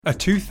A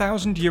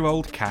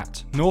 2,000-year-old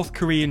cat, North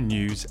Korean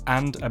news,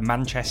 and a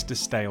Manchester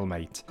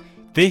stalemate.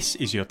 This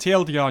is your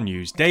TLDR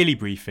News daily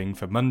briefing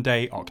for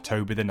Monday,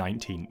 October the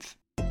 19th.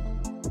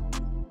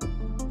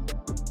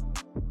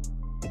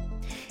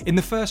 In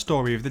the first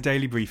story of the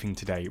daily briefing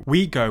today,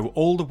 we go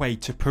all the way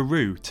to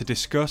Peru to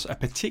discuss a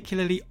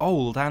particularly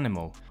old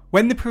animal.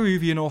 When the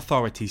Peruvian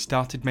authorities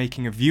started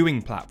making a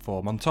viewing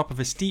platform on top of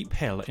a steep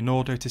hill in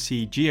order to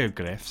see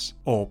geoglyphs,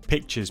 or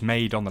pictures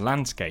made on the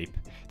landscape,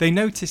 they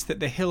noticed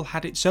that the hill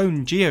had its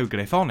own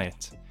geoglyph on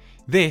it.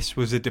 This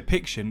was a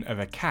depiction of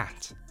a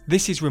cat.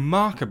 This is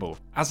remarkable,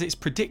 as it's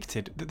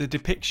predicted that the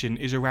depiction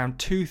is around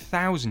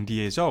 2,000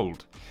 years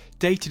old,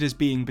 dated as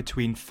being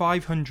between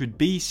 500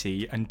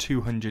 BC and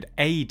 200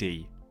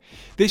 AD.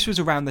 This was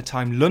around the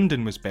time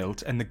London was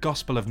built and the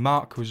Gospel of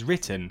Mark was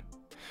written.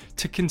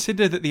 To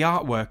consider that the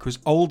artwork was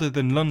older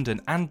than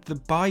London and the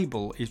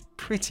Bible is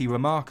pretty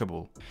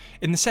remarkable.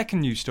 In the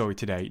second news story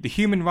today, the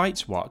Human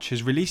Rights Watch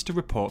has released a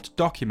report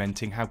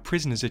documenting how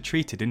prisoners are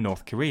treated in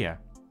North Korea.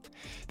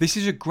 This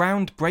is a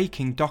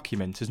groundbreaking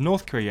document as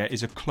North Korea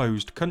is a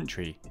closed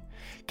country.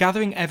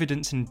 Gathering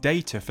evidence and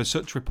data for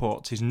such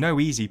reports is no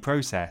easy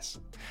process.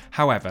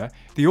 However,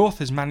 the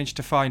authors managed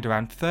to find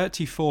around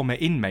 30 former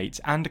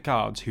inmates and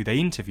guards who they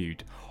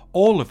interviewed,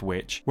 all of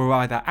which were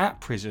either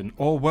at prison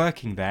or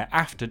working there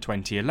after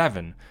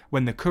 2011,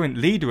 when the current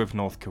leader of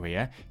North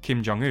Korea,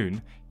 Kim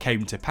Jong-un,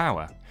 came to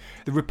power.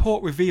 The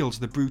report reveals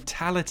the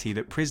brutality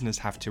that prisoners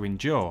have to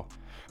endure.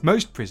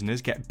 Most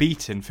prisoners get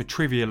beaten for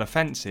trivial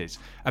offences,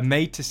 are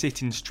made to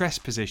sit in stress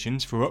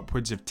positions for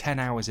upwards of 10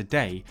 hours a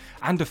day,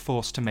 and are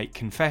forced to make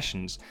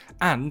confessions,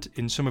 and,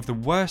 in some of the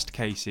worst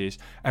cases,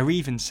 are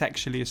even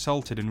sexually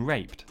assaulted and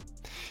raped.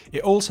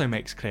 It also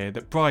makes clear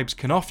that bribes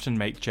can often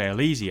make jail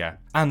easier,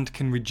 and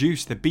can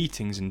reduce the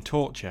beatings and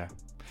torture.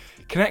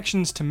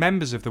 Connections to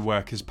members of the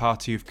Workers'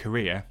 Party of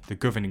Korea, the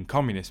governing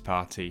Communist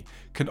Party,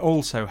 can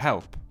also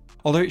help.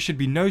 Although it should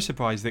be no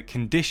surprise that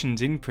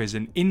conditions in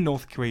prison in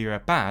North Korea are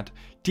bad,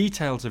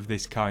 details of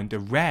this kind are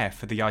rare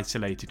for the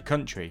isolated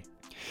country.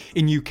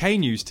 In UK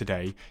news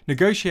today,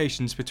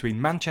 negotiations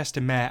between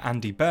Manchester Mayor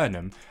Andy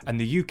Burnham and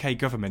the UK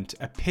government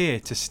appear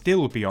to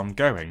still be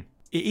ongoing.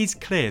 It is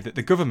clear that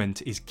the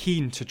government is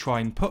keen to try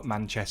and put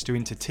Manchester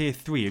into Tier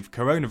 3 of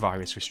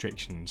coronavirus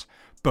restrictions,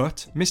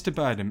 but Mr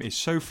Burnham is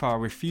so far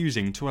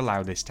refusing to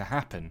allow this to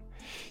happen.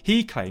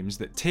 He claims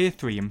that Tier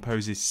 3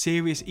 imposes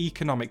serious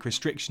economic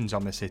restrictions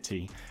on the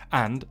city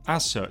and,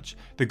 as such,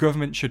 the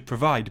government should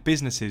provide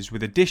businesses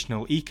with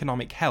additional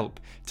economic help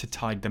to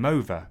tide them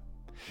over.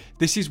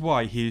 This is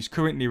why he is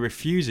currently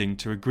refusing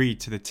to agree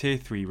to the Tier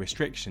 3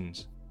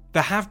 restrictions.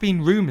 There have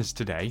been rumours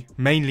today,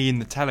 mainly in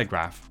the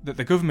Telegraph, that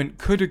the government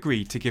could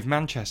agree to give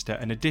Manchester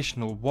an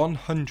additional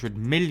 £100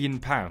 million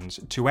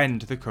to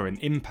end the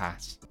current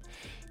impasse.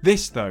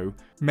 This, though,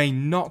 may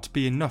not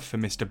be enough for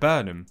Mr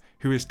Burnham,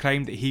 who has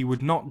claimed that he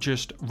would not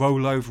just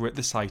roll over at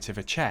the sight of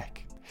a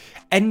cheque.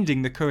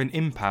 Ending the current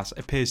impasse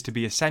appears to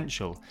be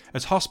essential,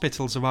 as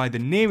hospitals are either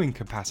nearing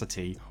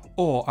capacity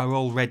or are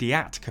already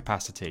at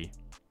capacity.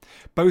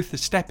 Both the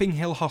Stepping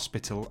Hill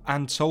Hospital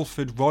and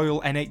Salford Royal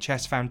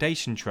NHS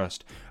Foundation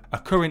Trust are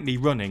currently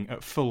running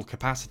at full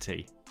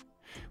capacity.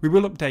 We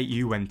will update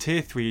you when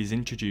Tier 3 is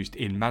introduced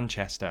in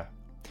Manchester.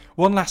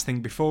 One last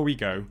thing before we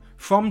go,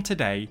 from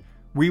today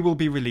we will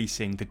be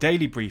releasing the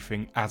daily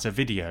briefing as a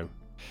video.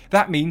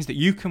 That means that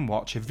you can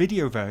watch a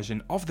video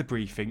version of the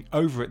briefing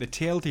over at the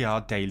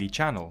TLDR Daily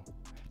channel.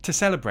 To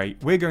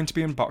celebrate, we're going to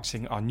be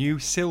unboxing our new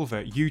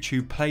Silver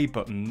YouTube Play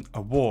Button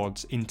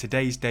awards in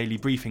today's daily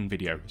briefing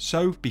video,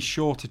 so be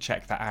sure to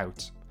check that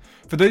out.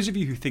 For those of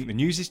you who think the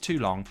news is too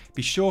long,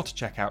 be sure to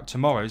check out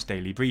tomorrow's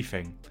daily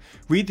briefing.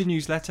 Read the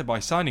newsletter by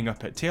signing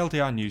up at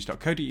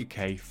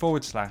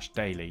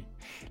tldrnews.co.uk/daily.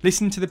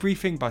 Listen to the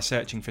briefing by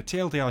searching for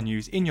TLDR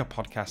News in your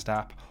podcast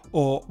app,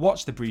 or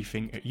watch the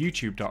briefing at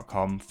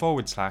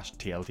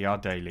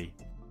youtube.com/TLDR Daily.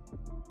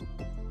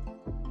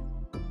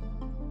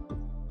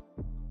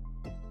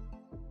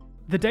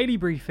 The Daily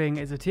Briefing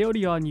is a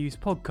TLDR News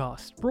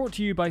podcast brought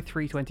to you by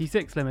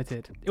 326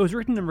 Limited. It was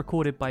written and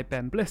recorded by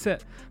Ben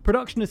Blissett,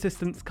 production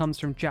assistance comes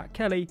from Jack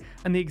Kelly,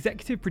 and the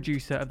executive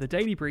producer of The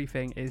Daily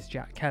Briefing is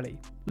Jack Kelly.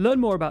 Learn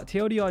more about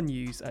TLDR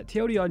News at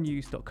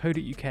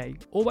tldrnews.co.uk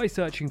or by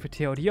searching for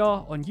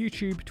TLDR on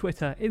YouTube,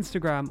 Twitter,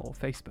 Instagram or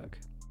Facebook.